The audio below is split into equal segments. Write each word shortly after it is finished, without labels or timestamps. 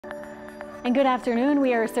And good afternoon.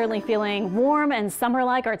 We are certainly feeling warm and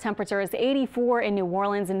summer-like. Our temperature is 84 in New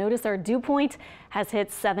Orleans, and notice our dew point has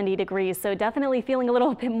hit 70 degrees. So definitely feeling a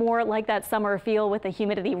little bit more like that summer feel with the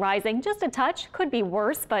humidity rising. Just a touch, could be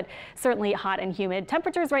worse, but certainly hot and humid.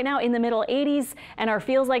 Temperatures right now in the middle 80s, and our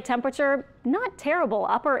feels like temperature not terrible,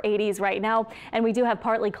 upper 80s right now. And we do have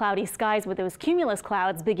partly cloudy skies with those cumulus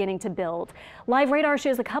clouds beginning to build. Live radar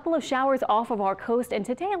shows a couple of showers off of our coast, and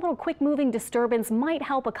today a little quick moving disturbance might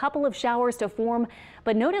help a couple of showers to form,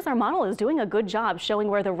 but notice our model is doing a good job showing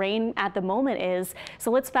where the rain at the moment is. So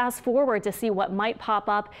let's fast forward to see what might pop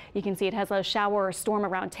up. You can see it has a shower or storm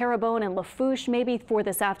around Terrebonne and Lafourche maybe for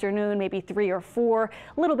this afternoon, maybe 3 or 4.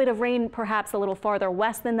 A little bit of rain perhaps a little farther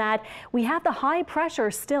west than that. We have the high pressure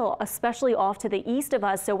still, especially off to the east of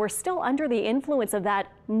us, so we're still under the influence of that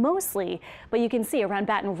mostly, but you can see around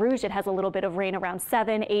Baton Rouge it has a little bit of rain around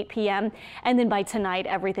 7, 8 p.m. and then by tonight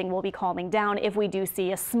everything will be calming down if we do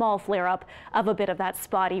see a small flare-up of a bit of that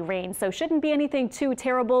spotty rain. So shouldn't be anything too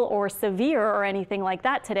terrible or severe or anything like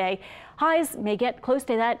that today. Highs may get close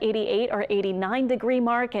to that 88 or 89 degree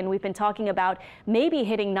mark, and we've been talking about maybe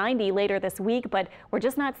hitting 90 later this week, but we're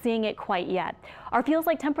just not seeing it quite yet. Our feels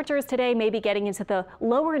like temperatures today may be getting into the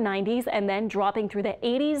lower 90s and then dropping through the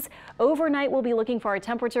 80s. Overnight we'll be looking for our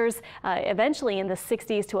temperatures eventually in the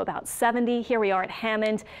 60s to about 70. Here we are at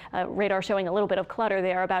Hammond. Radar showing a little bit of clutter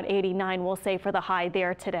there, about 89 we'll say for the high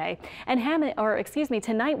there today. And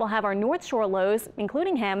tonight we'll have our North Shore lows,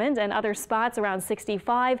 including Hammond and other spots around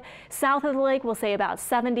 65. South of the lake we'll say about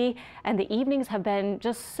 70, and the evenings have been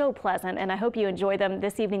just so pleasant, and I hope you enjoy them.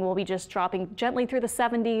 This evening we'll be just dropping gently through the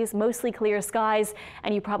 70s, mostly clear skies,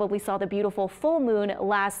 and you probably saw the beautiful full moon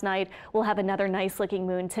last night. We'll have another nice looking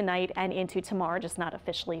moon tonight and into tomorrow, just not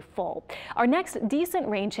officially full. Our next decent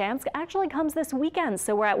rain chance actually comes this weekend,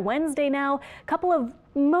 so we're at Wednesday now. A couple of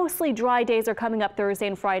mostly dry days are coming up Thursday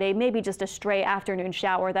and Friday, maybe just a stray afternoon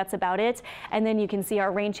shower. That's about it. And then you can see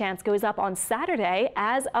our rain chance goes up on Saturday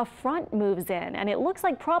as a front moves in. And it looks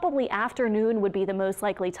like probably afternoon would be the most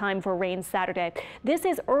likely time for rain Saturday. This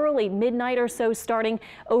is early, midnight or so, starting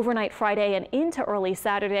overnight Friday and into early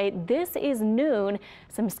Saturday. This is noon.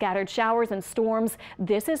 Some scattered showers and storms.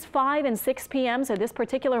 This is 5 and 6 p.m. So this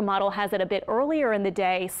particular model has it a bit earlier in the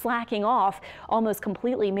day, slacking off almost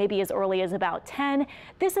completely, maybe as early as about 10.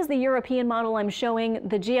 This is the European model I'm showing.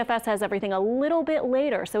 The GFS has everything a little bit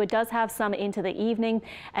later, so it does have some into the evening.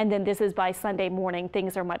 And then this is by Sunday morning.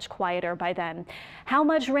 Things are much quieter by then. How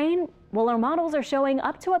much rain? Well, our models are showing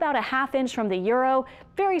up to about a ½ inch from the Euro,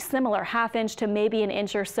 very similar ½ inch to maybe an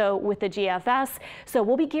inch or so with the GFS. So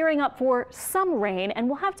we'll be gearing up for some rain, and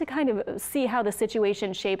we'll have to kind of see how the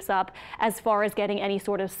situation shapes up as far as getting any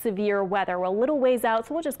sort of severe weather. We're a little ways out,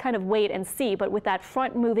 so we'll just kind of wait and see. But with that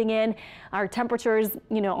front moving in, our temperatures,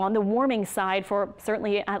 on the warming side for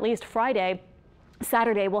certainly at least Friday.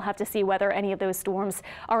 Saturday, we'll have to see whether any of those storms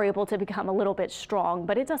are able to become a little bit strong,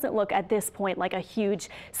 but it doesn't look at this point like a huge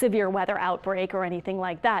severe weather outbreak or anything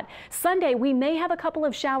like that. Sunday, we may have a couple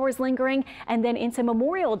of showers lingering, and then into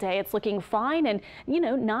Memorial Day, it's looking fine and,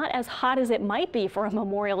 not as hot as it might be for a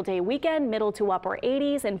Memorial Day weekend, middle to upper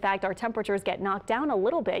 80s. In fact, our temperatures get knocked down a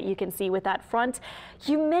little bit. You can see with that front.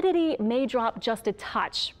 Humidity may drop just a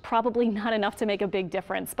touch, probably not enough to make a big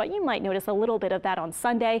difference, but you might notice a little bit of that on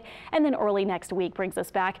Sunday, and then early next week brings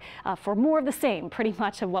us back for more of the same, pretty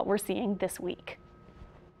much of what we're seeing this week.